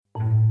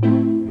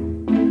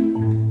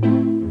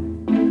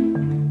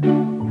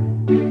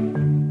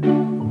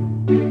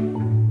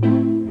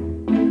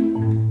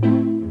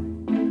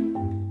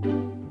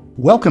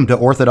Welcome to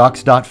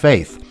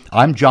Orthodox.Faith.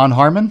 I'm John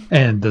Harmon.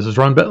 And this is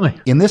Ron Bentley.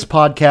 In this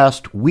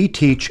podcast, we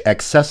teach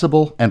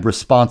accessible and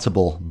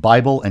responsible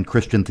Bible and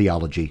Christian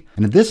theology.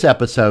 And in this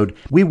episode,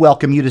 we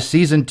welcome you to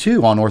Season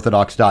 2 on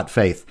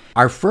Orthodox.Faith.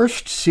 Our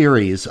first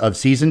series of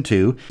Season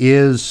 2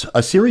 is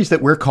a series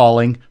that we're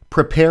calling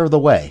Prepare the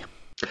Way.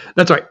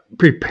 That's right.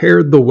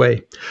 Prepare the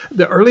way.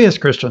 The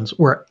earliest Christians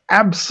were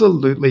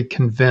absolutely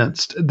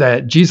convinced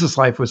that Jesus'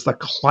 life was the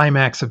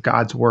climax of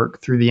God's work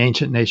through the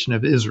ancient nation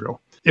of Israel.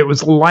 It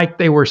was like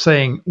they were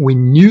saying, we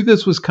knew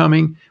this was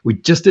coming, we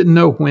just didn't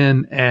know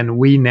when, and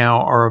we now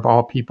are of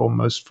all people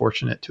most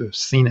fortunate to have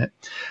seen it.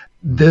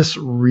 This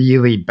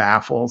really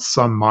baffles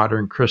some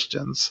modern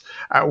Christians.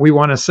 We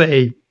want to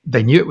say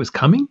they knew it was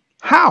coming?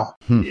 How?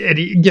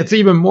 It gets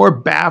even more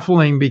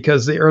baffling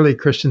because the early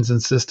Christians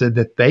insisted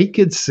that they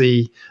could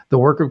see the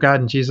work of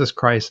God in Jesus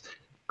Christ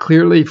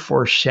clearly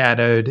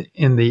foreshadowed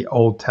in the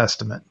Old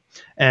Testament.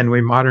 And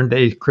we modern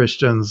day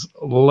Christians,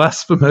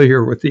 less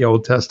familiar with the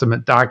Old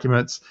Testament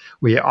documents,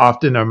 we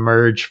often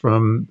emerge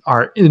from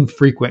our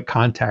infrequent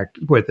contact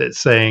with it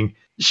saying,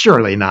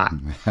 surely not.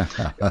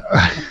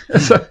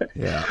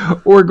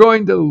 We're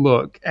going to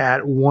look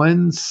at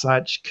one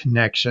such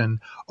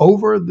connection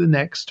over the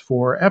next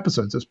 4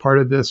 episodes as part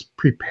of this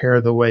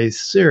Prepare the Way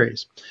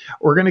series.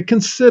 We're going to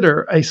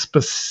consider a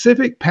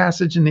specific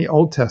passage in the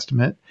Old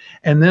Testament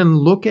and then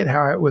look at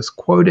how it was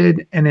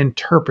quoted and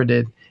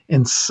interpreted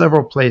in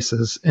several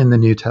places in the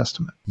New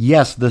Testament.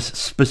 Yes, the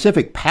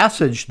specific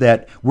passage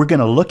that we're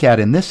going to look at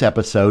in this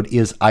episode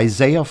is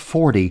Isaiah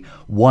 40,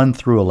 1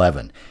 through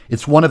 11.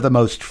 It's one of the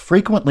most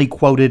frequently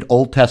quoted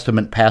Old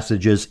Testament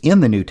passages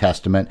in the New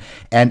Testament,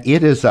 and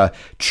it is a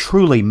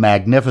truly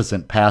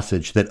magnificent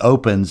passage that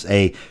opens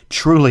a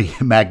truly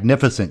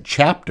magnificent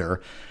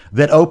chapter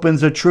that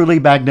opens a truly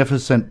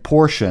magnificent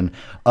portion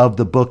of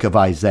the book of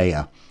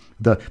Isaiah.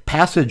 The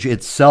passage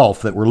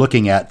itself that we're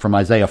looking at from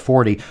Isaiah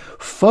 40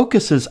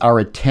 focuses our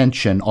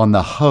attention on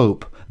the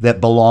hope that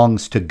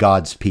belongs to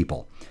God's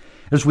people.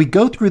 As we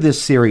go through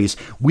this series,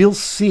 we'll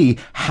see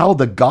how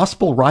the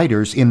gospel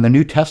writers in the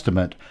New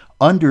Testament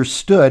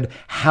understood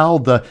how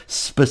the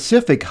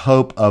specific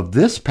hope of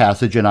this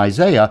passage in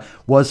Isaiah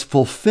was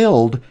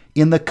fulfilled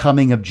in the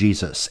coming of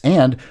Jesus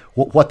and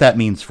what that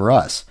means for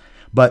us.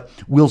 But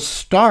we'll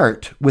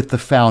start with the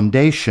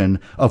foundation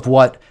of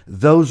what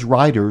those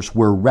writers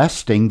were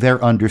resting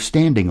their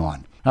understanding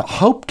on. Now,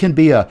 hope can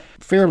be a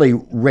fairly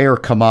rare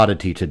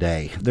commodity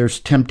today. There's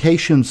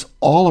temptations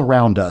all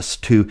around us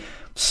to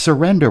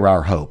surrender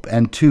our hope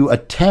and to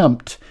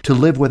attempt to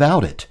live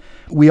without it.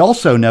 We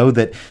also know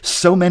that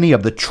so many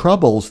of the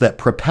troubles that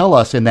propel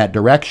us in that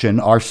direction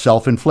are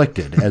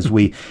self-inflicted as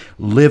we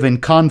live in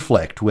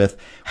conflict with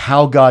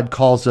how God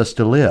calls us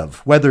to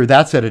live, whether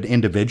that's at an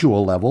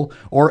individual level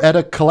or at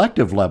a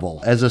collective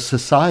level as a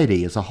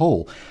society as a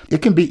whole.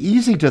 It can be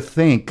easy to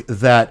think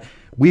that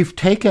we've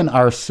taken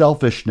our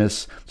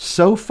selfishness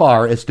so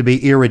far as to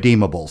be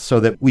irredeemable,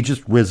 so that we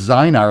just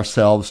resign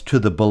ourselves to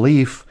the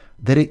belief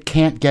that it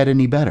can't get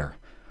any better.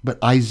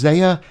 But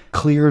Isaiah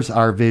clears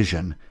our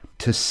vision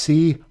to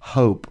see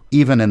hope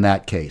even in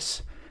that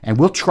case. And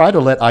we'll try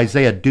to let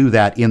Isaiah do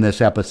that in this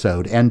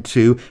episode and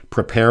to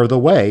prepare the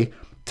way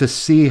to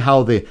see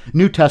how the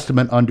New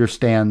Testament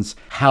understands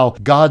how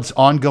God's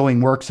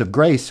ongoing works of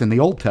grace in the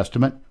Old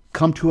Testament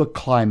come to a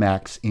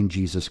climax in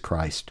Jesus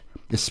Christ,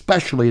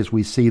 especially as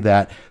we see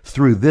that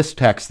through this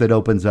text that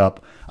opens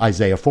up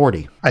Isaiah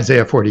 40.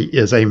 Isaiah 40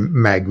 is a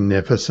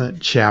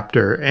magnificent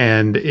chapter,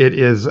 and it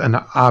is an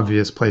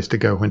obvious place to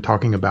go when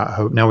talking about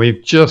hope. Now,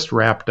 we've just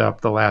wrapped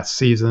up the last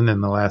season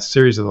and the last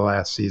series of the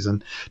last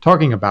season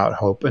talking about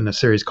hope in a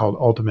series called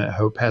Ultimate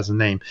Hope Has a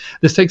Name.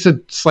 This takes a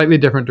slightly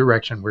different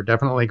direction. We're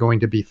definitely going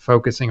to be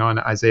focusing on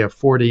Isaiah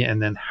 40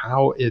 and then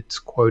how it's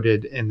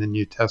quoted in the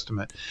New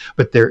Testament.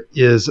 But there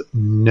is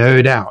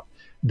no doubt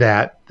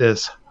that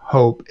this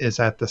hope is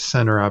at the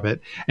center of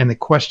it. And the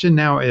question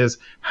now is,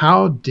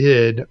 how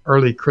did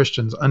early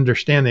Christians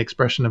understand the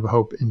expression of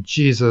hope in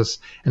Jesus,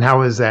 and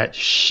how is that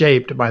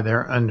shaped by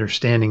their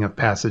understanding of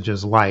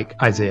passages like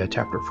Isaiah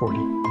chapter 40?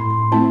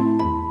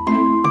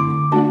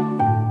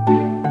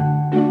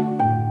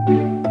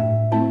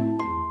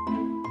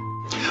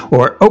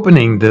 We're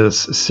opening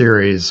this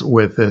series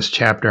with this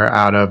chapter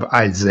out of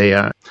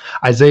Isaiah.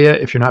 Isaiah,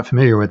 if you're not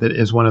familiar with it,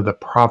 is one of the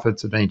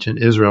prophets of ancient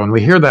Israel. And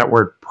we hear that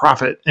word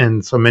prophet,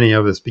 and so many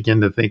of us begin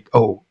to think,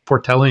 oh,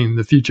 foretelling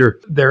the future.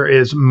 There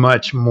is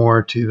much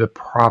more to the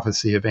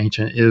prophecy of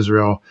ancient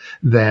Israel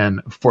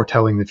than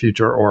foretelling the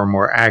future, or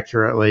more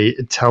accurately,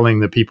 telling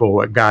the people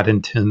what God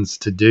intends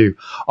to do.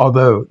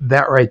 Although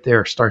that right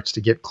there starts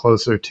to get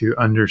closer to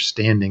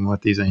understanding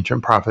what these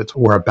ancient prophets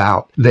were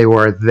about. They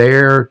were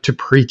there to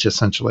preach,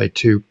 essentially,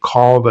 to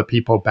call the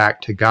people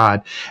back to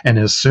God. And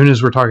as soon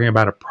as we're talking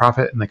about a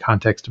prophet in the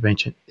context of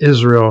ancient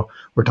Israel,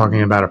 we're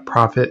talking about a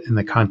prophet in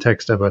the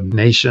context of a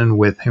nation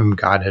with whom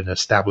God had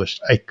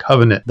established a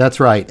covenant. That's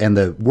right. And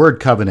the word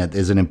covenant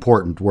is an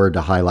important word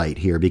to highlight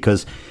here,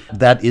 because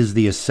that is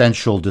the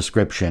essential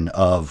description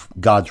of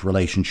God's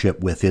relationship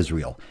with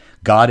Israel.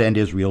 God and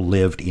Israel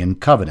lived in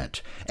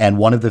covenant. And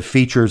one of the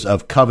features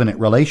of covenant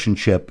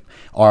relationship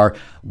are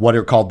what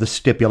are called the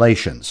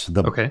stipulations.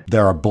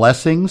 There are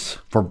blessings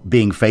for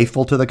being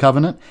faithful to the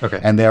covenant,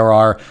 and there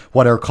are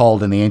what are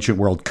called in the ancient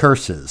world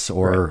curses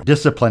or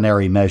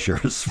disciplinary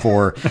measures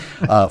for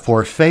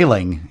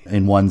failing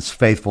in one's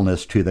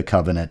faithfulness to the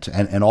covenant.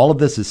 And all of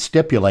this is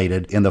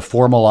stipulated in the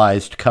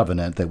formalized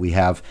covenant that we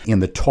have in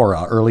the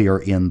Torah earlier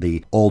in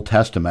the Old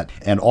Testament.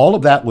 And all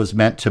of that was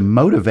meant to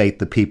motivate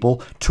the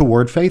people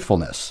toward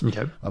faithfulness,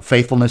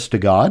 faithfulness to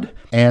God,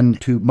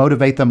 and to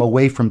motivate them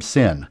away from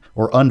sin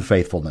or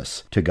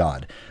unfaithfulness to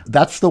God.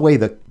 That's the way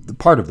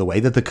part of the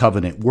way that the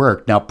covenant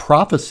worked. Now,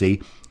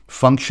 prophecy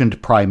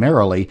functioned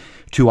primarily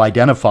to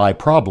identify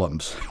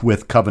problems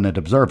with covenant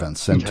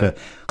observance and to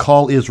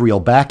call Israel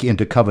back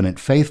into covenant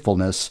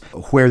faithfulness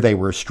where they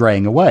were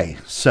straying away.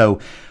 So,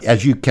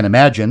 as you can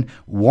imagine,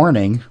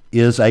 warning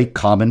is a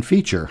common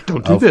feature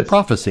of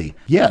prophecy.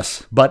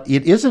 Yes, but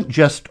it isn't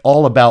just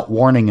all about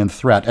warning and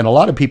threat. And a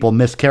lot of people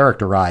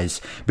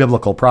mischaracterize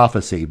biblical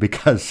prophecy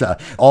because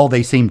all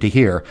they seem to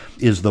hear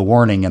is the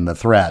warning and the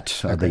threat,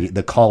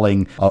 the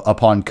calling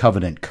upon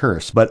covenant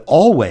curse. But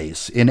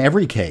always, in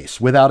every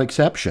case, without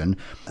exception,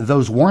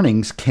 those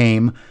warnings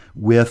came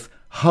with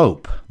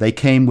hope. They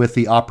came with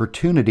the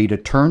opportunity to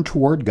turn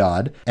toward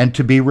God and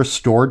to be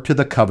restored to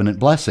the covenant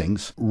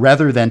blessings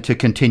rather than to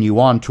continue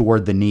on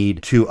toward the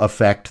need to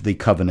affect the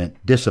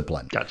covenant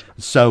discipline. Gotcha.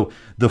 So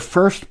the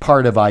first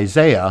part of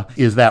Isaiah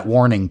is that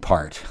warning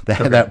part,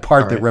 that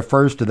part that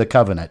refers to the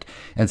covenant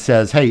and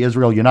says, hey,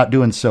 Israel, you're not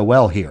doing so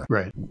well here.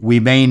 Right.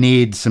 We may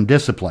need some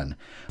discipline.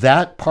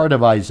 That part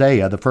of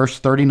Isaiah, the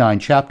first 39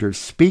 chapters,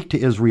 speak to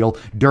Israel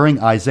during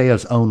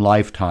Isaiah's own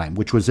lifetime,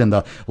 which was in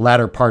the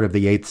latter part of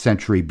the 8th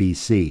century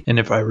BC. And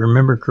if I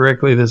remember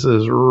correctly, this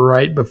is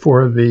right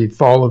before the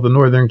fall of the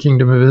northern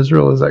kingdom of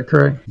Israel. Is that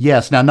correct?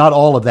 Yes. Now, not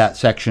all of that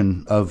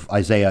section of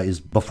Isaiah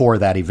is before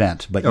that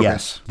event, but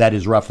yes, that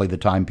is roughly the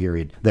time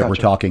period that we're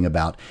talking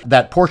about.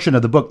 That portion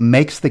of the book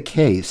makes the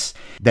case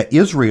that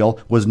Israel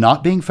was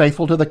not being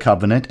faithful to the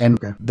covenant, and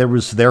there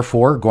was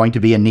therefore going to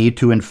be a need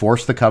to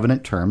enforce the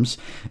covenant terms.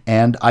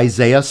 And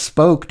Isaiah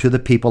spoke to the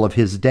people of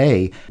his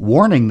day,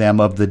 warning them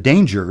of the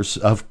dangers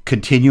of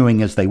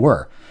continuing as they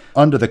were.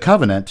 Under the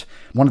covenant,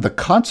 one of the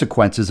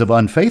consequences of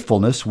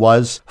unfaithfulness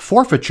was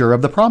forfeiture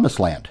of the promised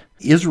land.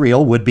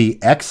 Israel would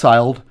be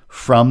exiled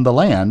from the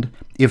land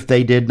if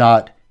they did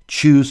not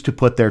choose to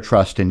put their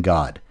trust in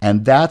God.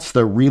 And that's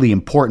the really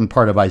important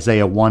part of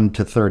Isaiah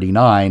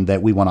 1-39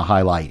 that we want to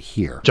highlight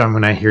here. John,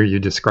 when I hear you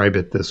describe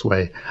it this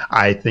way,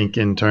 I think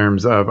in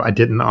terms of I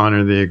didn't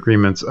honor the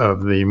agreements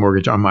of the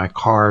mortgage on my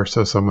car,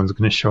 so someone's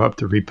going to show up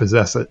to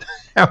repossess it.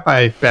 Have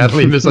I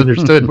badly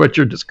misunderstood what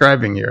you're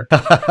describing here?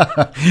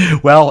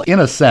 Well, in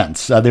a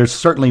sense, there's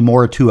certainly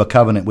more to a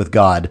covenant with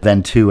God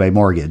than to a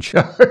mortgage.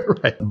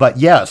 Right. But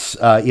yes,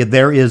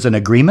 there is an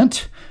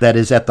agreement that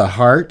is at the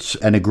heart,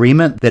 an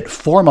agreement that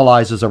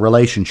formalizes a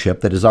relationship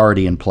that is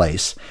already in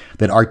place,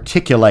 that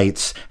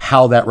articulates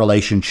how that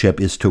relationship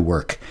is to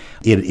work.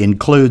 It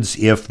includes,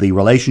 if the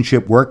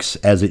relationship works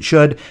as it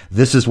should,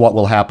 this is what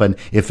will happen.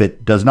 If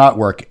it does not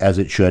work as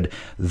it should,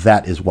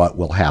 that is what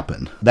will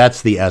happen.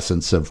 That's the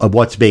essence of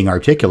what's being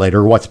articulated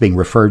or what's being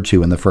referred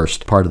to in the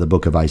first part of the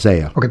book of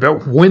Isaiah. Okay,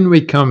 but when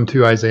we come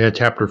to Isaiah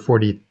chapter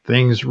 40,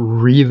 things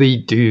really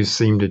do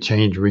seem to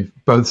change. We've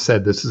both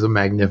said this is a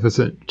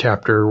magnificent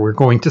chapter. We're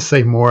going to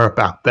say more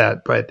about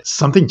that, but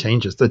something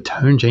changes. The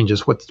tone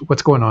changes.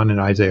 What's going on in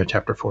Isaiah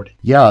chapter 40?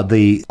 Yeah,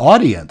 the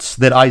audience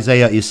that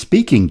Isaiah is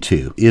speaking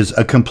to is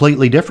a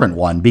completely different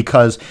one,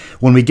 because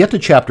when we get to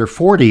chapter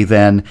 40,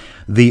 then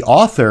the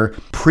author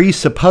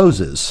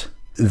presupposes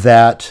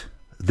that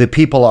the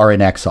people are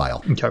in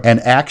exile and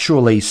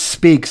actually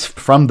speaks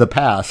from the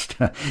past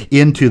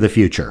into the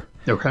future.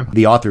 Okay.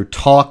 The author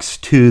talks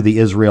to the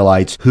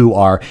Israelites who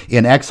are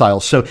in exile.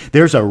 So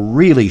there's a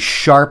really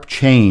sharp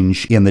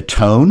change in the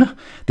tone.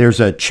 There's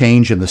a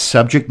change in the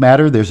subject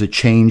matter. There's a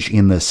change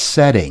in the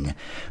setting,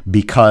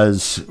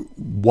 because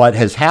what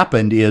has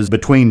happened is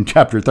between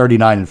chapter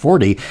 39 and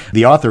 40,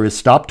 the author has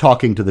stopped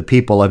talking to the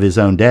people of his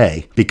own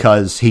day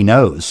because he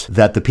knows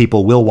that the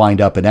people will wind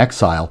up in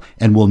exile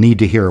and will need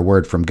to hear a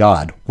word from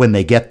God when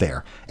they get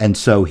there. And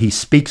so he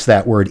speaks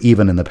that word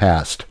even in the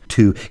past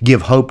to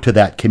give hope to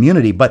that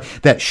community. But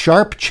that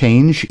sharp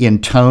change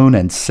in tone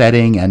and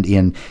setting and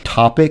in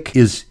topic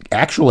is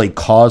actually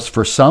cause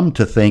for some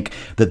to think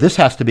that this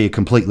has to be a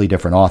completely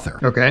different author.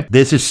 Okay.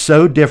 This is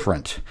so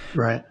different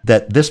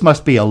that this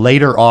must be a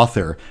later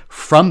author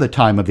from the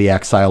time of the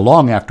exile,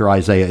 long after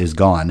Isaiah is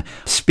gone,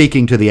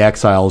 speaking to the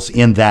exiles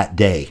in that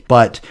day.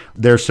 But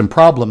there's some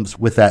problems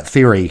with that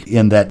theory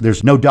in that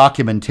there's no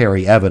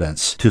documentary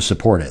evidence to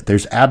support it.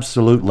 There's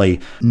absolutely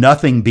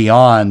nothing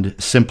beyond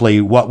simply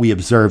what we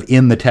observe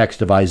in the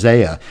text of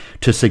Isaiah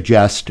to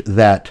suggest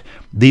that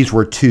these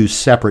were two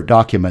separate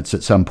documents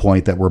at some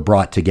point that were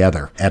brought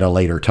together at a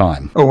later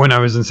time. Oh, when I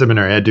was in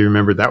seminary, I do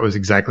remember that was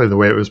exactly the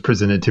way it was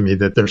presented to me,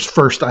 that there's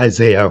first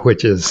Isaiah,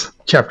 which is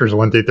chapters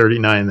 1 through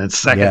 39, and then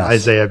second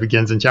Isaiah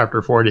begins in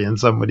chapter 40, and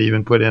some would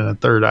even put in a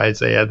third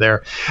Isaiah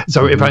there.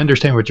 So if I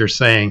understand what you're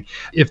saying,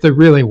 if there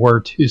really were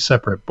two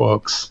separate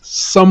books,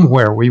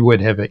 somewhere we would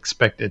have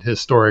expected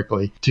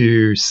historically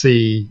to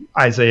see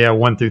Isaiah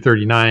 1 through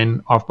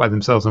 39 off by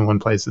themselves in one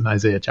place and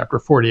Isaiah chapter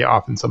 40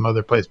 off in some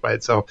other place by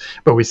itself.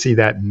 But we see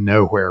that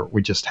nowhere.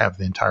 We just have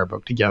the entire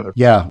book together.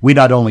 Yeah, we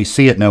not only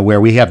see it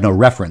nowhere, we have no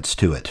reference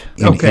to it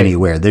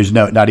anywhere. There's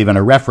not even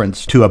a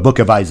reference to a book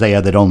of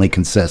Isaiah that only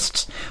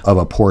consists of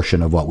a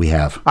portion of what we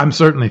have. I'm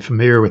certainly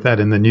familiar with that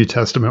in the New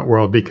Testament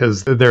world,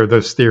 because there are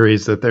those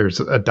theories that there's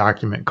a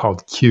document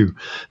called Q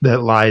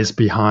that lies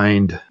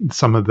behind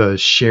some of the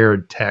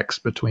shared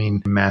text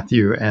between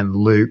Matthew and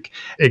Luke.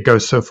 It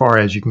goes so far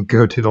as you can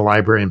go to the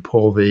library and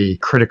pull the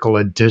critical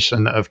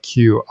edition of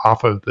Q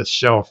off of the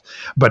shelf.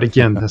 But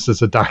again, this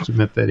is a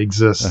document that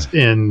exists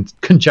in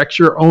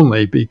conjecture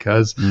only,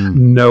 because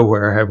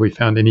nowhere have we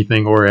found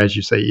anything, or as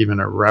you say, even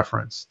a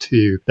reference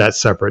to that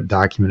separate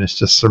document. It's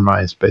just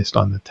surmised based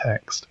on the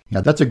text.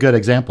 Yeah, that's a good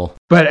example.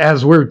 But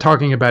as we're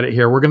talking about it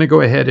here, we're going to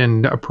go ahead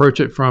and approach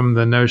it from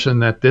the notion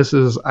that this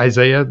is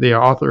Isaiah, the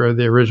author of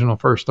the original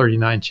first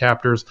 39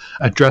 chapters,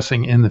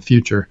 addressing in the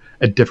future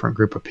a different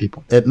group of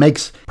people. It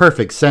makes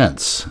perfect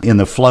sense in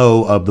the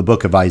flow of the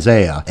book of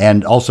Isaiah,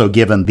 and also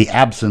given the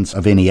absence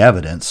of any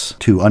evidence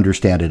to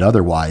understand it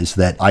otherwise,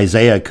 that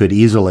Isaiah could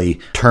easily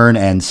turn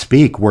and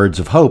speak words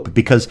of hope,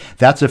 because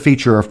that's a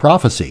feature of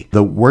prophecy.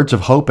 The words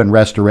of hope and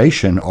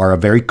restoration are a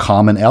very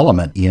common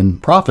element in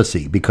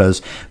prophecy,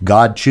 because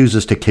God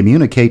chooses to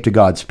communicate to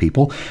God's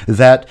people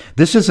that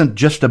this isn't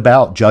just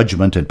about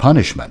judgment and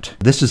punishment.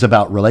 This is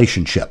about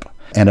relationship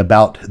and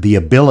about the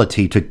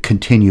ability to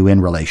continue in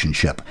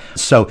relationship.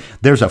 So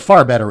there's a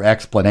far better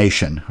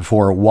explanation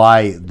for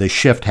why the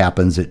shift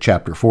happens at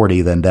chapter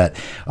 40 than that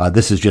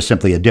this is just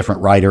simply a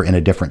different writer in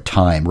a different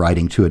time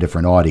writing to a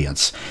different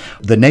audience.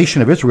 The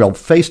nation of Israel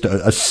faced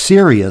a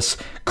serious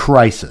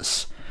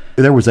crisis.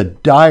 There was a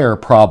dire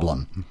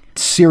problem.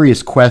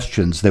 Serious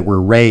questions that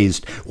were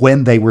raised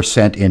when they were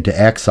sent into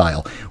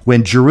exile.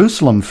 When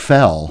Jerusalem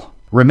fell,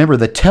 remember,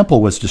 the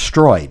temple was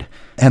destroyed,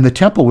 and the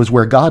temple was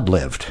where God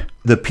lived.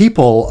 The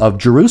people of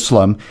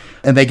Jerusalem,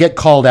 and they get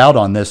called out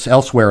on this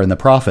elsewhere in the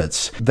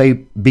prophets, they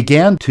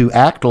began to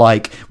act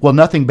like, well,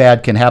 nothing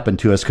bad can happen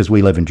to us because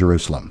we live in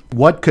Jerusalem.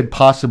 What could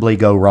possibly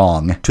go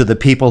wrong to the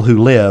people who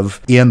live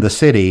in the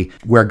city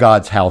where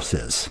God's house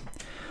is?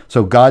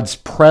 So God's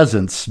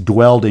presence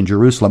dwelled in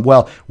Jerusalem.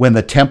 Well, when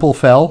the temple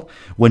fell,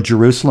 when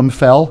Jerusalem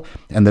fell,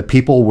 and the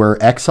people were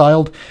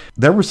exiled,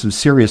 there were some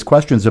serious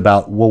questions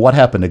about, well, what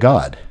happened to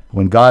God?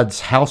 When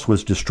God's house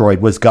was destroyed,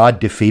 was God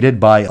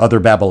defeated by other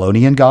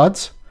Babylonian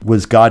gods?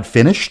 Was God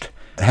finished?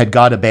 Had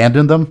God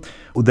abandoned them?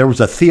 There was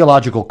a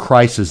theological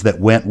crisis that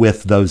went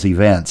with those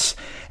events.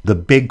 The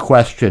big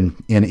question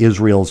in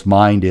Israel's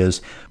mind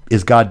is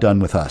God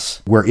done with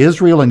us? Were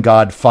Israel and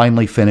God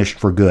finally finished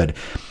for good?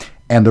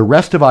 And the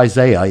rest of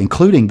Isaiah,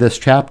 including this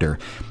chapter,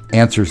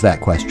 answers that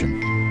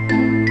question.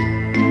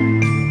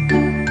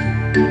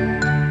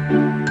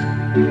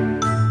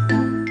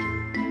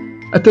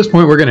 At this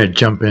point, we're going to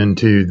jump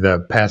into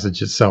the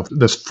passage itself,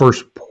 this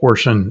first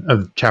portion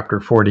of chapter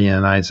 40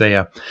 in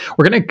Isaiah.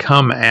 We're going to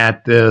come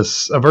at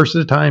this a verse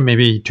at a time,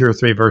 maybe 2 or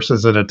 3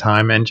 verses at a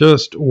time, and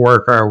just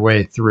work our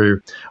way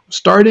through.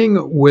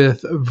 Starting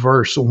with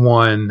verse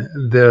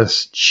 1,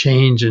 this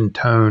change in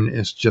tone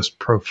is just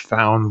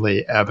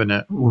profoundly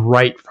evident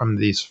right from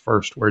these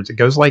first words. It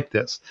goes like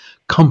this: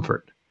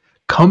 comfort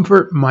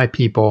my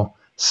people,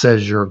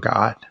 says your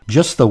God.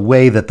 Just the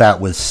way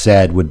that was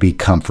said would be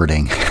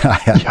comforting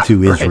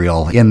to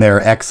Israel in their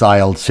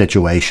exiled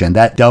situation.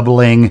 That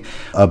doubling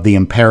of the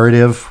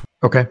imperative.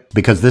 Okay.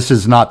 Because this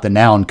is not the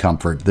noun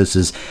comfort. This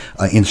is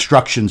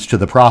instructions to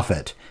the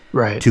prophet.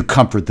 Right. To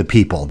comfort the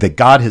people, that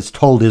God has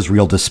told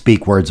Israel to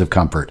speak words of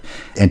comfort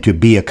and to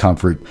be a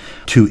comfort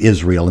to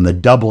Israel. And the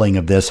doubling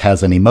of this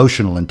has an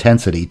emotional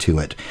intensity to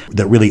it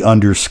that really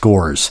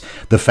underscores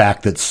the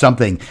fact that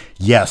something,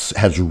 yes,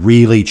 has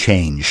really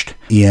changed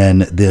in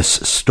this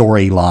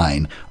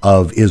storyline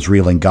of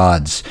Israel and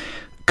God's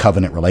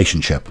covenant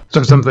relationship.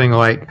 So something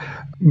like,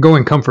 go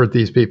and comfort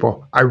these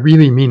people. I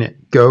really mean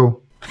it.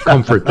 Go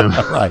comfort them.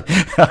 Right.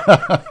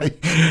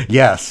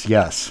 Yes.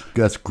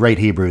 That's great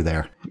Hebrew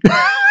there.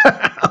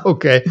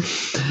 Okay.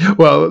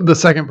 Well, the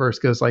second verse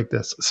goes like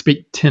this: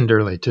 speak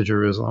tenderly to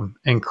Jerusalem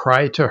and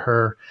cry to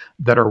her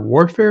that her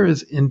warfare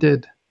is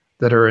ended,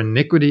 that her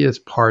iniquity is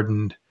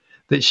pardoned,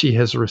 that she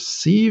has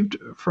received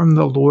from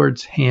the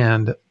Lord's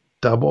hand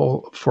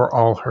double for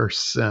all her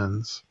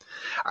sins.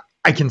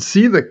 I can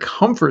see the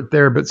comfort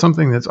there, but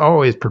something that's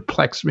always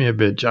perplexed me a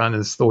bit, John,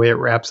 is the way it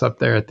wraps up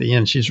there at the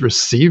end. She's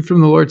received from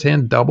the Lord's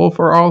hand double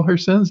for all her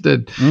sins.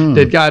 Did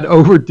God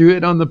overdo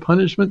it on the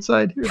punishment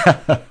side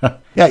here?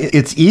 Yeah,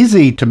 it's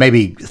easy to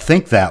maybe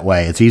think that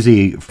way. It's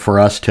easy for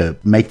us to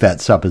make that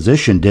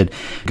supposition. Did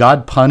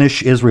God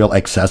punish Israel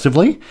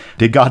excessively?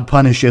 Did God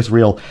punish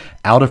Israel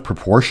out of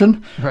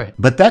proportion? Right.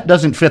 But that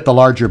doesn't fit the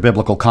larger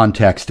biblical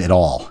context at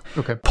all.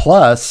 Okay.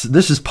 Plus,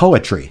 this is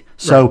poetry.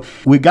 So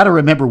we've got to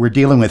remember we're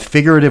dealing with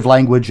figurative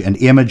language and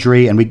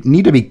imagery, and we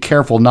need to be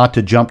careful not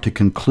to jump to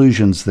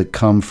conclusions that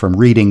come from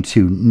reading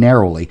too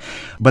narrowly.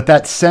 But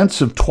that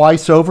sense of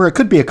twice over, it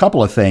could be a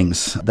couple of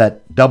things. That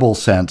double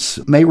sense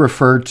may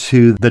refer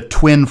to the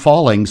twin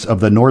fallings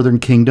of the northern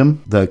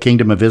kingdom, the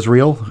kingdom of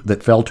Israel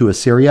that fell to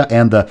Assyria,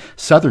 and the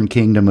southern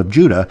kingdom of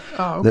Judah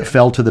that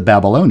fell to the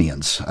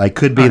Babylonians. It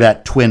could be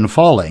that twin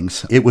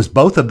fallings. It was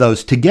both of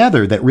those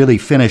together that really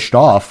finished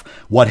off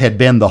what had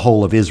been the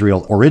whole of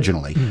Israel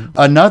originally.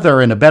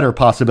 Another and a better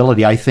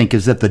possibility, I think,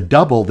 is that the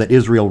double that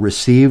Israel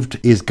received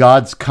is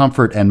God's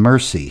comfort and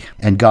mercy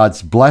and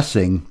God's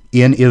blessing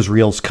in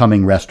Israel's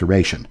coming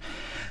restoration.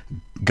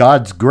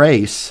 God's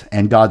grace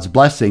and God's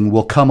blessing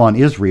will come on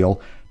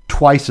Israel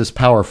twice as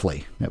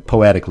powerfully,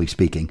 poetically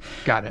speaking.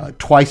 Got it.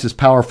 Twice as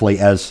powerfully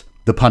as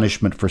the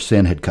punishment for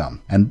sin had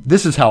come. And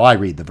this is how I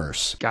read the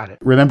verse. Got it.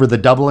 Remember the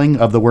doubling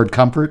of the word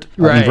comfort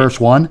in verse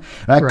 1?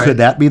 Could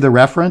that be the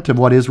referent of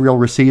what Israel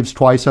receives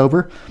twice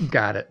over?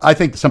 Got it. I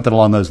think something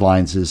along those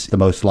lines is the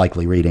most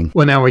likely reading.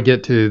 Well, now we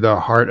get to the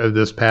heart of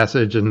this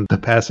passage and the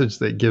passage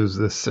that gives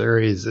this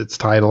series its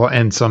title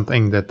and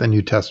something that the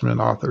New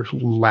Testament authors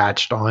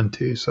latched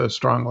onto so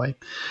strongly.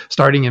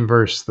 Starting in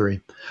verse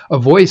 3, a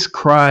voice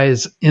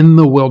cries in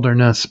the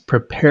wilderness,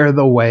 prepare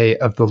the way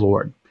of the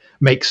Lord.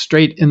 Make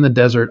straight in the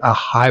desert a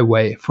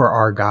highway for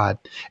our God.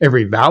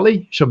 Every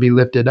valley shall be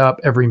lifted up,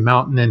 every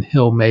mountain and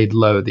hill made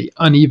low. The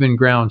uneven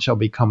ground shall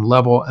become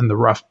level, and the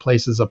rough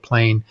places a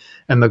plain.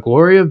 And the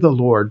glory of the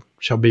Lord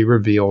shall be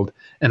revealed,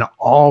 and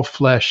all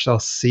flesh shall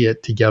see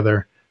it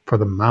together, for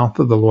the mouth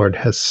of the Lord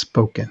has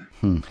spoken.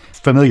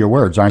 Familiar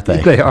words, aren't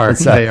they? They are.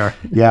 They are.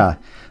 Yeah.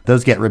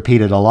 Those get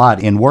repeated a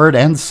lot in word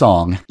and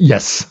song.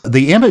 Yes.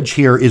 The image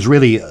here is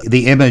really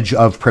the image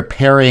of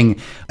preparing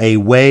a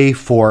way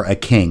for a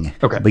king.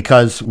 Okay.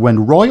 Because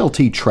when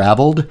royalty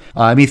traveled,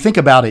 think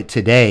about it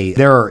today,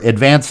 there are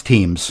advance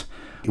teams.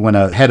 When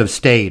a head of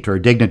state or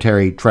a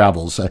dignitary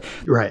travels,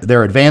 there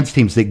are advance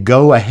teams that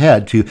go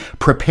ahead to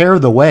prepare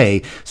the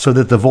way so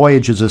that the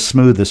voyage is as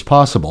smooth as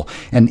possible.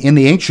 And in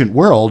the ancient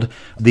world,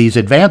 these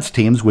advance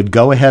teams would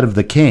go ahead of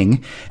the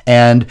king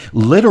and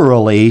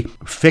literally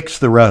fix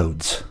the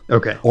roads.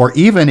 Okay. Or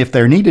even if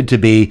there needed to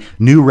be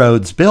new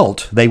roads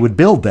built, they would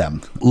build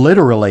them.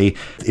 Literally,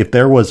 if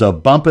there was a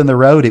bump in the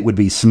road, it would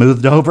be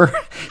smoothed over.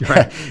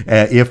 Right.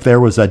 If there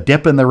was a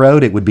dip in the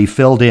road, it would be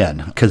filled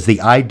in. Because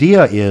the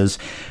idea is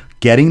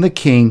getting the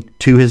king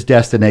to his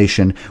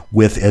destination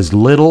with as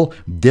little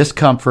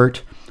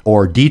discomfort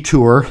or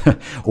detour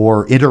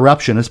or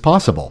interruption as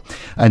possible.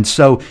 And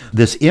so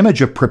this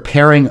image of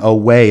preparing a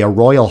way, a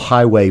royal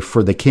highway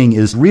for the king,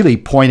 is really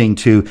pointing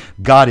to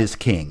God is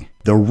king.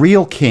 The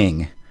real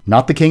king,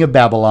 not the king of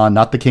Babylon,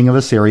 not the king of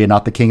Assyria,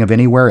 not the king of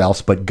anywhere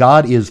else, but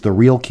God is the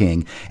real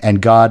king,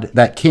 and God,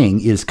 that king,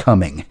 is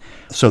coming.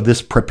 So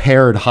this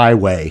prepared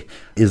highway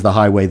is the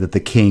highway that the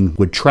king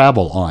would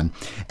travel on.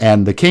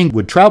 And the king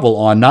would travel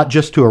on not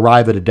just to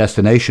arrive at a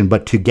destination,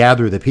 but to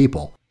gather the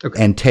people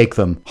and take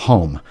them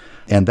home.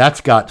 And that's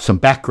got some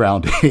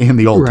background in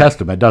the Old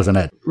Testament, doesn't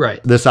it?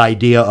 Right. This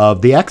idea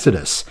of the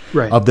Exodus,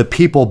 of the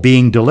people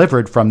being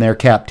delivered from their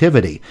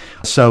captivity.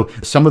 So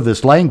some of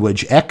this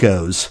language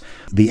echoes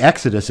the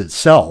Exodus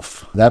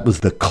itself. That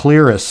was the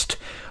clearest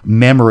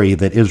memory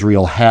that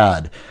Israel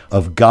had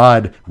of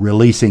God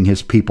releasing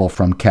his people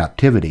from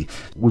captivity.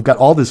 We've got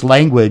all this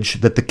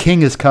language that the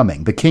king is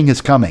coming, the king is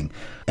coming.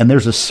 And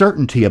there's a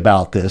certainty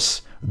about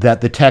this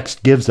that the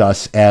text gives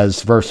us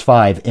as verse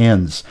 5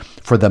 ends,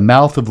 for the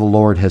mouth of the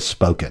Lord has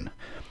spoken.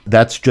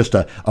 That's just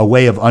a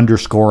way of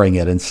underscoring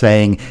it and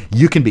saying,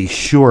 you can be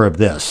sure of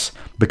this,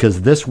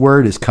 because this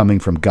word is coming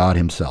from God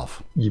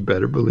himself. You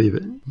better believe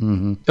it.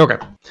 Mm-hmm. Okay.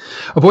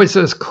 A voice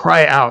says,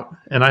 cry out.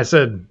 And I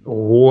said,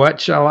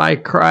 what shall I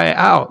cry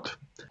out?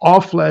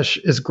 All flesh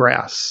is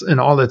grass, and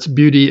all its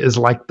beauty is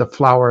like the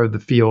flower of the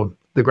field.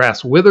 The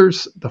grass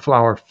withers, the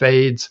flower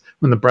fades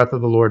when the breath of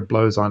the Lord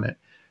blows on it.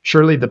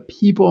 Surely the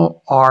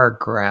people are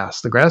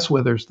grass. The grass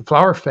withers, the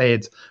flower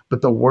fades,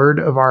 but the word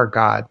of our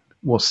God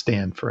will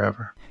stand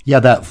forever. Yeah,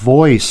 that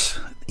voice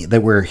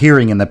that we're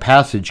hearing in the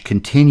passage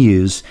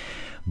continues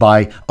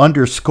by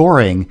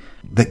underscoring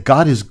that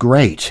God is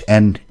great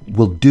and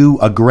will do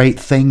a great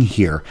thing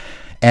here.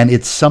 And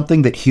it's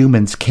something that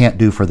humans can't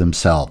do for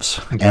themselves.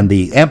 Okay. And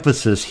the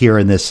emphasis here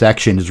in this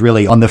section is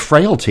really on the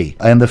frailty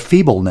and the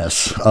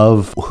feebleness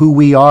of who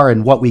we are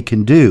and what we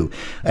can do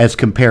as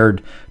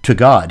compared to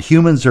God.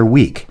 Humans are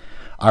weak.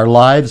 Our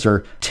lives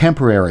are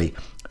temporary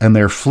and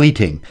they're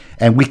fleeting,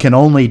 and we can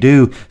only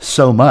do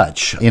so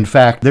much. In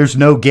fact, there's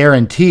no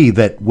guarantee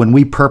that when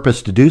we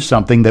purpose to do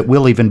something that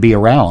we'll even be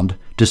around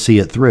to see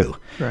it through.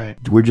 Right.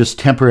 We're just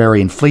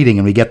temporary and fleeting,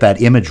 and we get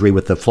that imagery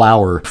with the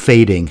flower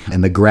fading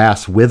and the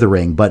grass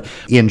withering. But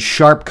in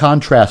sharp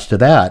contrast to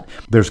that,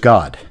 there's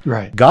God.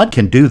 Right. God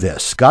can do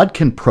this. God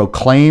can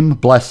proclaim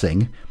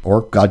blessing,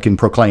 or God can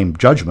proclaim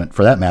judgment,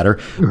 for that matter,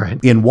 right,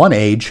 in one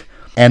age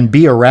and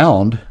be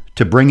around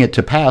to bring it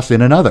to pass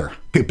in another.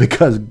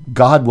 Because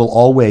God will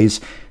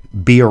always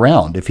be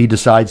around. If he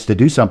decides to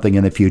do something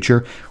in the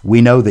future,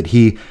 we know that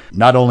he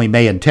not only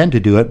may intend to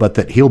do it, but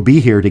that he'll be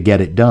here to get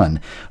it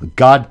done.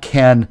 God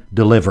can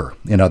deliver,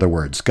 in other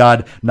words.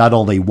 God not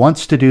only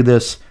wants to do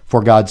this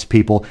for God's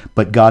people,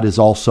 but God is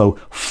also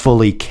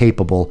fully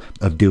capable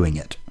of doing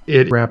it.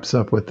 It wraps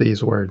up with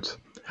these words.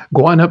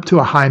 Go on up to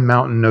a high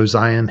mountain, O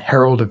Zion,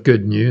 herald of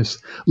good news.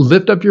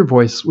 Lift up your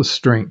voice with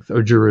strength,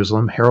 O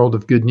Jerusalem, herald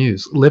of good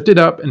news. Lift it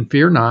up and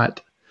fear not.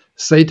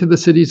 Say to the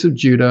cities of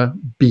Judah,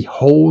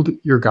 behold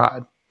your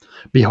God.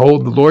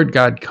 Behold, the Lord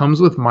God comes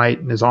with might,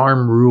 and his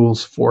arm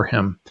rules for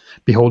him.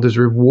 Behold, his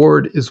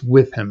reward is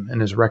with him,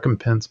 and his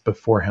recompense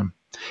before him.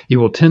 He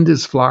will tend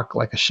his flock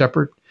like a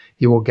shepherd.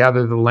 He will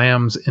gather the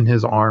lambs in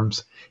his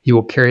arms. He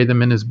will carry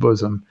them in his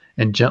bosom,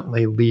 and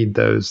gently lead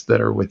those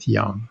that are with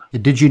young.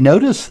 Did you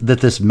notice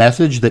that this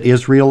message that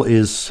Israel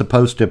is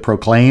supposed to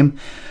proclaim,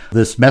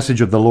 this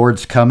message of the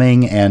Lord's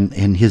coming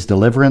and his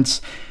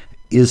deliverance,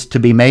 is to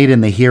be made in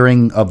the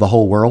hearing of the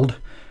whole world?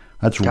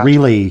 That's gotcha.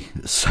 Really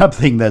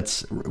something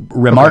that's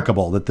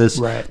remarkable,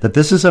 okay. that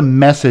this is a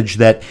message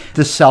that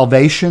this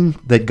salvation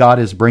that God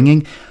is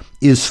bringing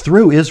is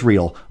through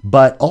Israel,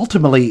 but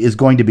ultimately is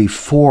going to be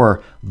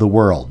for the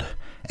world.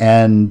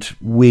 And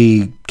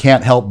we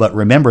can't help but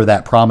remember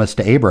that promise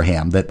to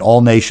Abraham, that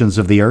all nations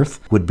of the earth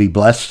would be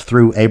blessed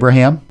through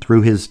Abraham,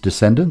 through his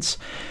descendants.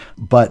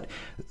 But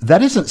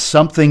that isn't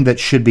something that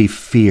should be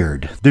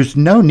feared. There's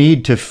no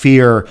need to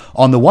fear,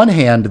 on the one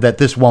hand, that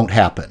this won't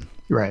happen.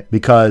 Right.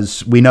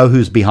 Because we know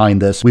who's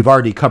behind this. We've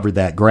already covered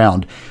that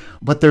ground.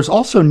 But there's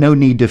also no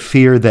need to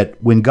fear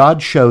that when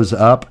God shows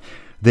up,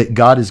 that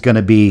God is going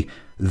to be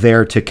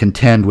there to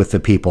contend with the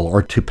people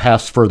or to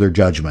pass further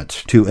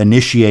judgment, to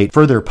initiate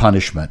further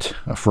punishment,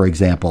 for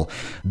example.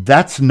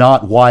 That's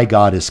not why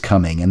God is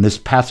coming, and this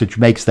passage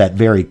makes that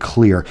very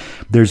clear.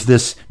 There's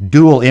this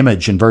dual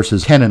image in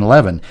verses 10 and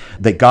 11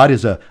 that God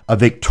is a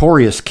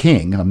victorious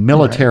king, a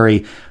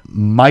military,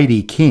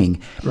 mighty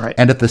king,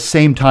 and at the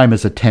same time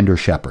is a tender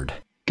shepherd.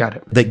 Got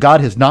it. That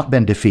God has not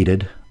been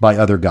defeated by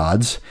other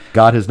gods.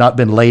 God has not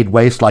been laid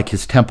waste like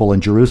his temple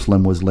in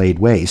Jerusalem was laid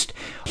waste.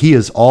 He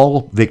is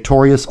all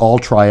victorious, all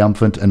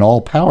triumphant, and all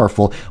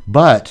powerful,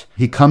 but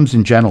he comes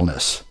in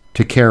gentleness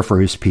to care for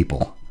his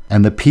people.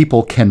 And the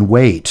people can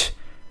wait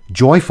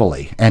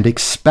joyfully and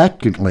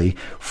expectantly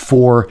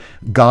for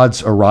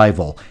God's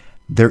arrival.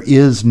 There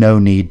is no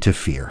need to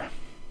fear.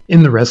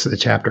 In the rest of the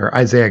chapter,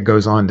 Isaiah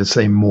goes on to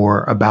say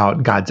more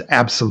about God's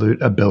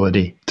absolute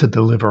ability to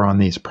deliver on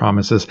these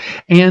promises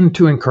and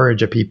to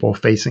encourage a people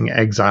facing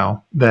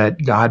exile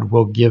that God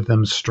will give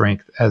them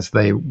strength as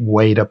they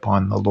wait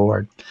upon the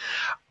Lord.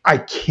 I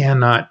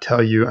cannot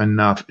tell you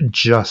enough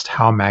just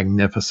how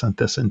magnificent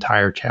this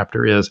entire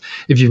chapter is.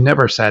 If you've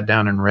never sat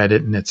down and read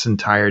it in its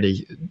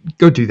entirety,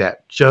 go do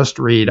that. Just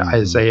read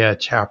Isaiah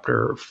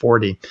chapter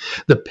 40.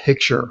 The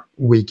picture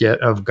we get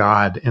of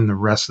God in the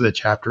rest of the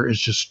chapter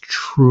is just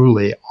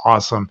truly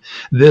awesome.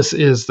 This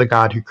is the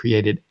God who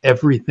created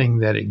everything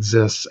that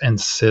exists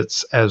and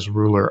sits as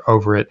ruler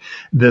over it.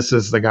 This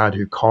is the God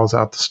who calls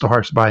out the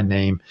stars by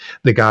name,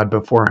 the God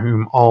before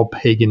whom all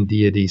pagan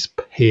deities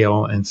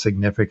pale in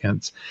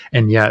significance.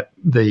 And yet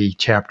the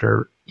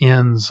chapter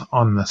ends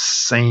on the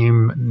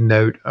same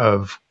note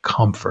of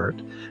comfort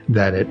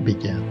that it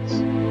begins.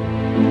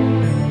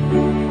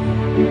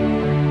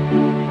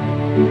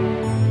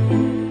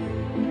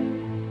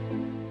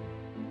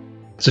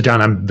 So,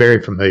 John, I'm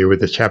very familiar with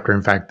this chapter.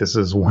 In fact, this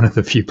is one of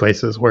the few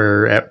places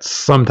where at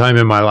some time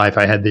in my life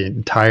I had the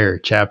entire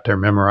chapter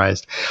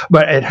memorized.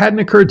 But it hadn't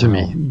occurred to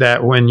me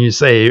that when you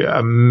say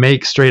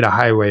make straight a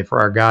highway for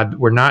our God,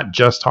 we're not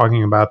just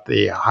talking about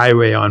the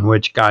highway on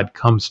which God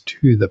comes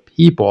to the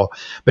people,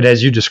 but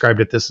as you described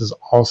it, this is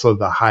also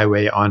the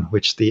highway on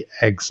which the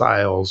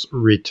exiles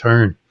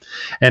return.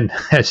 And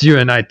as you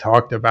and I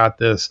talked about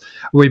this,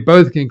 we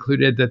both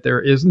concluded that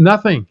there is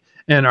nothing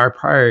in our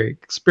prior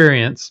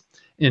experience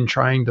in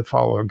trying to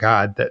follow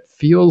God that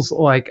feels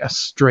like a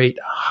straight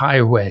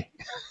highway.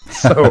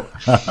 So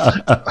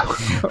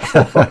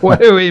what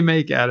do we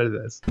make out of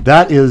this?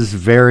 That is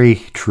very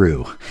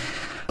true.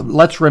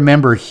 Let's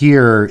remember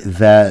here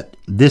that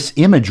this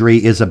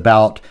imagery is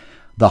about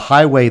the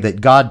highway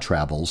that God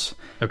travels.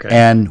 Okay.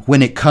 And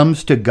when it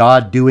comes to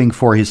God doing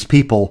for his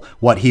people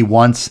what he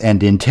wants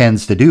and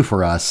intends to do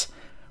for us,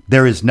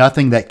 there is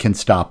nothing that can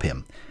stop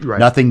him. Right.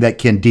 Nothing that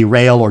can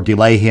derail or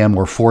delay him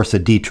or force a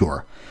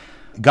detour.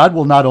 God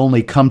will not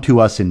only come to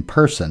us in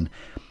person,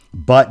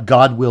 but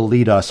God will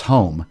lead us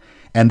home.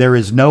 and there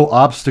is no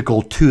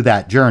obstacle to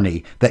that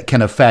journey that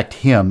can affect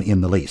him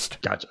in the least.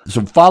 Gotcha.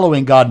 So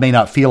following God may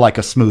not feel like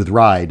a smooth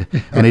ride,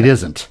 and it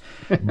isn't.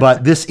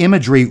 But this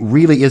imagery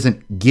really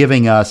isn't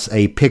giving us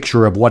a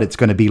picture of what it's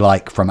going to be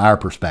like from our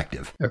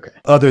perspective. Okay.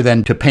 Other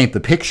than to paint the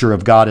picture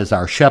of God as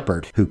our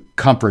shepherd who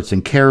comforts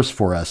and cares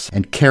for us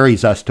and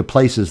carries us to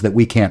places that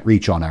we can't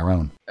reach on our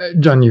own.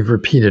 John, you've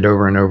repeated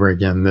over and over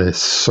again the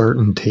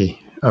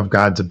certainty of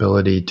God's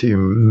ability to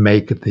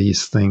make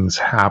these things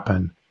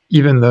happen.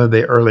 Even though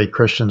the early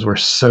Christians were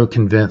so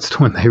convinced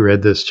when they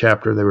read this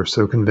chapter, they were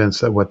so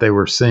convinced that what they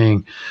were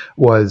seeing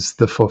was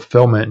the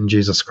fulfillment in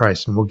Jesus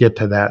Christ. And we'll get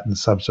to that in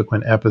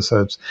subsequent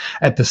episodes.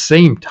 At the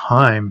same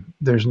time,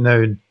 there's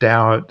no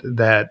doubt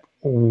that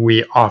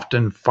we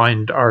often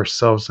find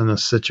ourselves in a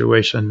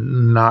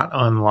situation not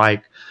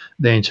unlike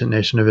the ancient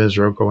nation of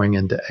Israel going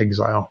into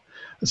exile.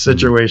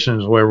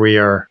 Situations where we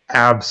are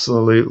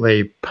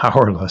absolutely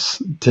powerless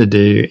to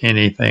do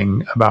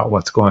anything about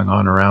what's going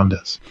on around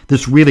us.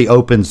 This really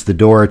opens the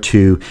door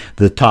to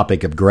the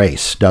topic of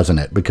grace, doesn't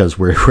it? Because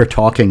we're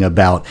talking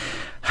about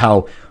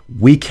how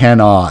we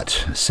cannot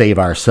save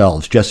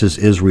ourselves, just as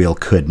Israel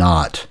could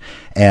not.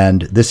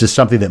 And this is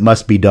something that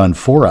must be done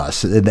for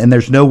us. And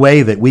there's no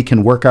way that we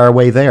can work our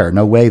way there,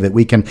 no way that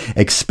we can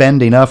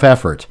expend enough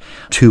effort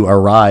to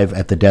arrive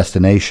at the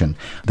destination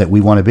that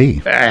we want to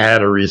be. I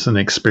had a recent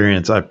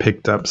experience. I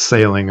picked up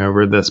sailing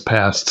over this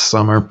past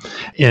summer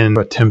in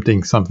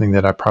attempting something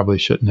that I probably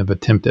shouldn't have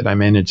attempted. I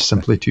managed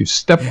simply to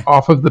step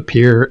off of the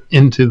pier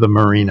into the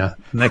marina.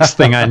 Next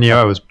thing I knew,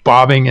 I was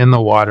bobbing in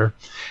the water.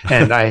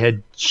 And I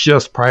had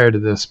just prior to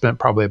this spent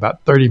probably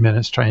about 30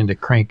 minutes trying to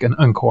crank an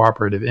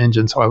uncooperative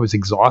engine, so I was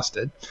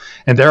exhausted.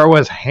 And there I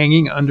was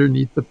hanging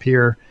underneath the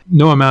pier.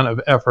 No amount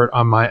of effort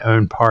on my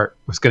own part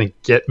was going to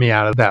get me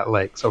out of that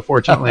lake. So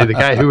fortunately, the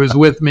guy who was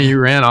with me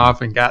ran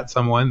off and got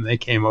someone. They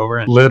came over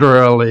and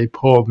literally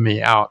pulled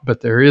me out.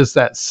 But there is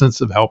that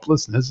sense of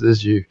helplessness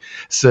as you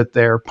sit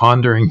there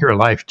pondering your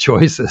life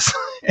choices.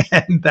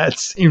 And that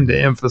seemed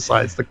to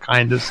emphasize the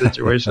kind of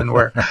situation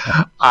where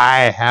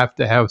I have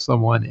to have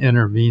someone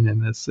intervene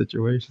in this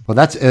situation. Well,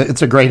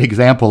 it's a great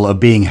example of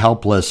being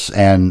helpless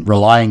and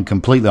relying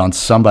completely on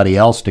somebody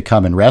else to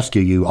come and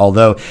rescue you.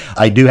 Although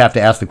I do have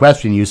to ask the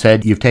question, you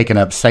said you've taken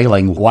up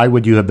sailing. Why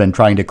would you have been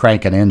trying to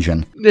crank an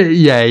engine?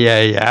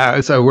 Yeah.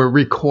 So we're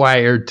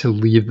required to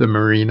leave the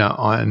marina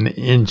on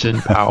engine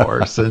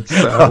power since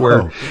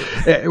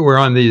we're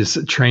on these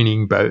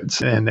training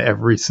boats, and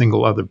every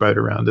single other boat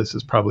around us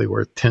is probably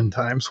worth 10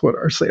 times what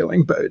our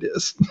sailing boat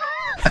is.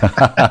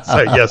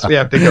 So yes, we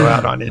have to go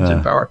out on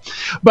engine power.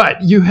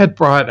 But you had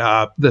brought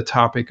up the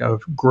topic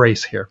of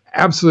grace here.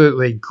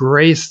 Absolutely.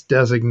 Grace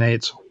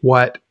designates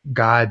what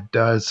God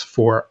does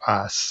for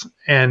us.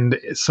 And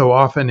so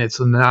often it's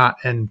not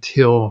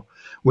until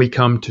we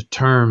come to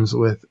terms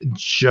with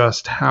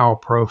just how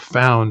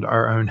profound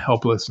our own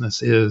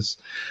helplessness is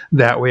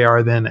that we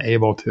are then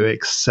able to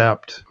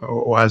accept,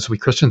 or as we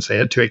Christians say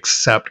it, to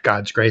accept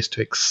God's grace,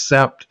 to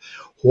accept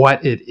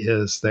what it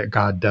is that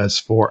God does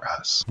for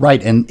us.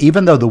 Right. And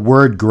even though the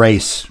word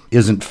grace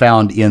isn't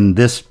found in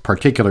this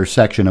particular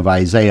section of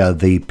Isaiah,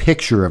 the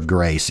picture of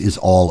grace is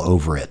all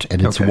over it.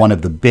 And it's one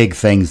of the big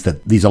things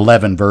that these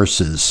 11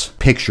 verses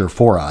picture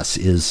for us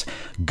is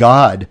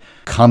God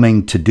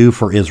coming to do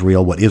for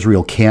Israel what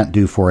Israel can't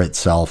do for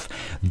itself.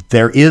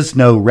 There is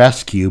no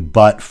rescue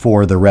but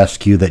for the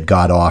rescue that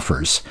God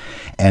offers.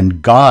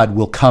 And God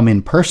will come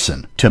in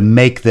person to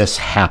make this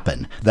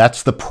happen.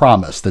 That's the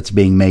promise that's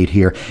being made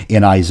here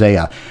in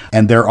Isaiah.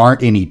 And there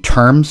aren't any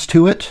terms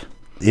to it.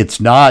 It's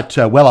not,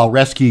 I'll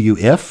rescue you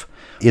if.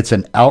 It's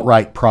an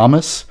outright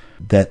promise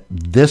that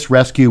this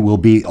rescue will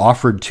be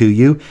offered to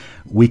you.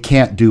 We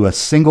can't do a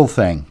single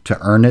thing to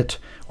earn it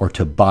or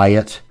to buy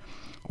it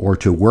or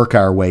to work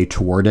our way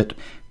toward it.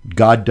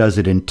 God does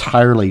it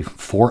entirely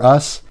for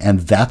us,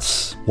 and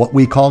that's what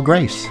we call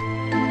grace.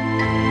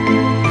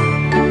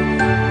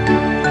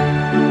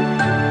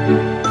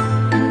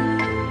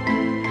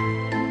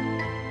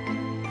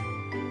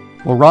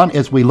 Well, Ron,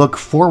 as we look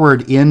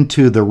forward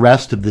into the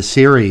rest of the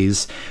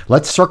series,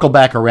 let's circle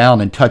back around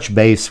and touch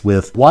base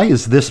with why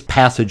is this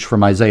passage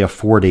from Isaiah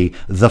 40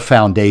 the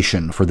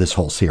foundation for this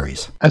whole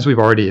series? As we've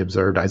already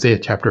observed, Isaiah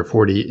chapter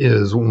 40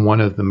 is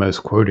one of the most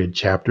quoted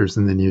chapters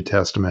in the New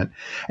Testament,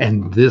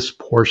 and this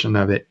portion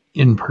of it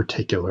in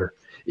particular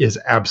is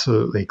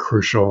absolutely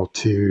crucial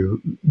to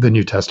the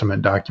New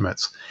Testament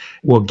documents.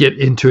 We'll get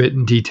into it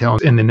in detail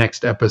in the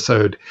next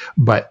episode,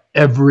 but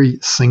every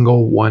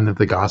single one of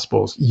the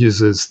Gospels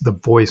uses the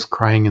voice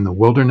crying in the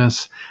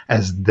wilderness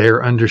as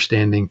their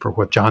understanding for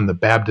what John the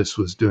Baptist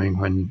was doing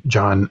when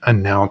John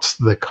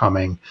announced the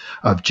coming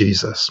of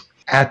Jesus.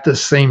 At the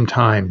same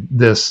time,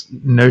 this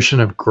notion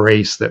of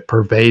grace that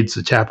pervades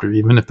the chapter,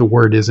 even if the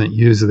word isn't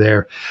used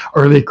there,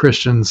 early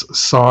Christians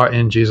saw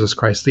in Jesus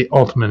Christ the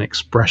ultimate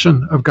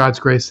expression of God's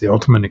grace, the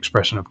ultimate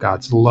expression of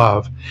God's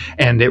love,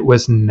 and it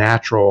was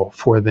natural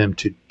for them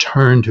to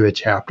turn to a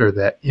chapter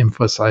that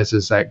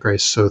emphasizes that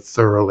grace so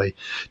thoroughly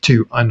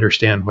to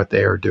understand what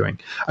they are doing.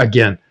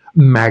 Again,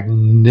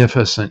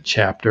 magnificent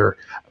chapter,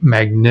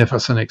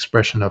 magnificent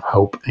expression of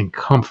hope and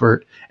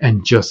comfort,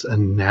 and just a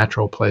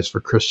natural place for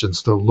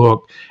Christians to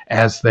look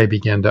as they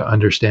begin to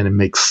understand and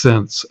make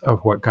sense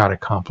of what God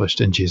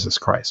accomplished in Jesus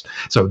Christ.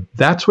 So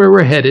that's where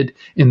we're headed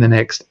in the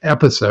next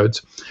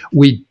episodes.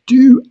 We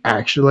do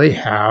actually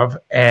have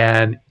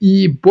an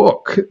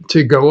ebook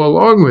to go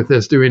along with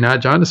this, do we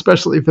not, John?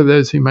 Especially for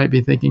those who might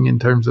be thinking in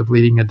terms of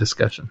leading a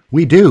discussion.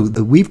 We do.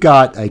 We've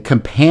got a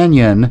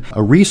companion,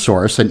 a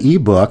resource, an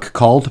ebook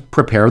called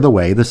Prepare the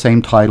Way, the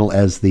same title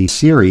as the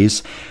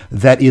series,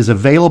 that is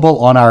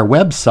available on our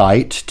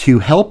website to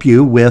help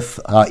you with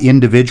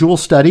individual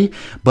study,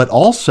 but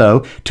also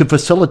to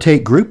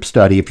facilitate group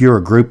study. If you're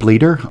a group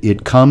leader,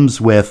 it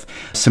comes with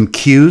some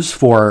cues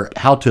for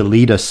how to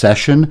lead a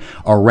session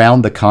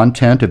around the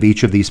content of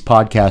each of these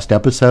podcast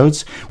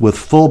episodes, with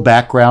full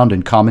background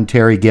and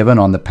commentary given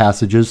on the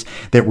passages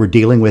that we're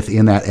dealing with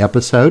in that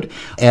episode,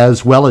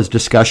 as well as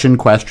discussion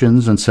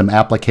questions and some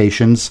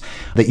applications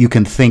that you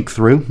can think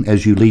through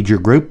as you lead your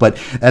group. But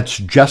that's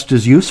just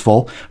as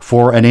useful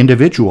for an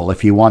individual.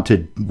 If you want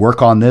to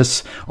work on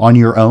this on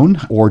your own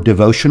or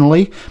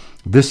devotionally,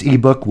 this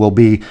ebook will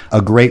be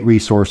a great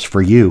resource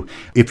for you.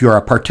 If you're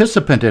a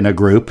participant in a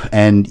group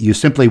and you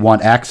simply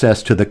want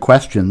access to the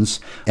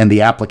questions and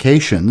the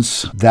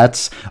applications,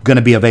 that's going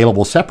to be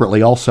available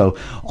separately also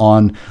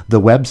on the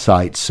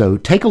website. So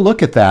take a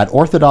look at that.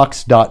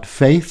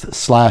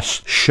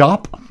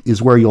 orthodox.faith/shop is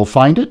where you'll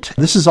find it.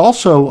 This is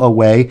also a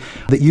way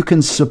that you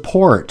can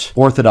support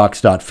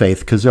Orthodox.faith,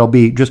 because there'll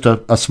be just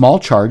a small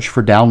charge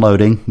for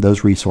downloading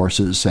those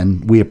resources,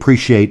 and we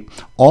appreciate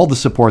all the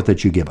support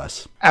that you give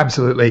us.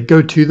 Absolutely.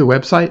 Go to the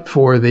website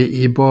for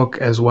the ebook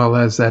as well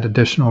as that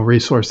additional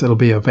resource that'll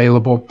be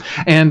available.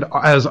 And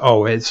as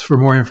always, for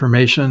more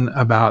information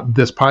about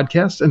this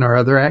podcast and our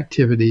other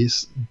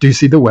activities, do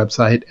see the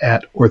website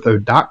at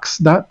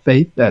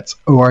orthodox.faith. That's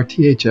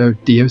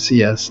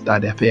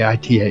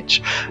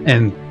orthodocs.faith.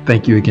 And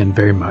thank you again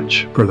very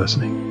much for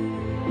listening.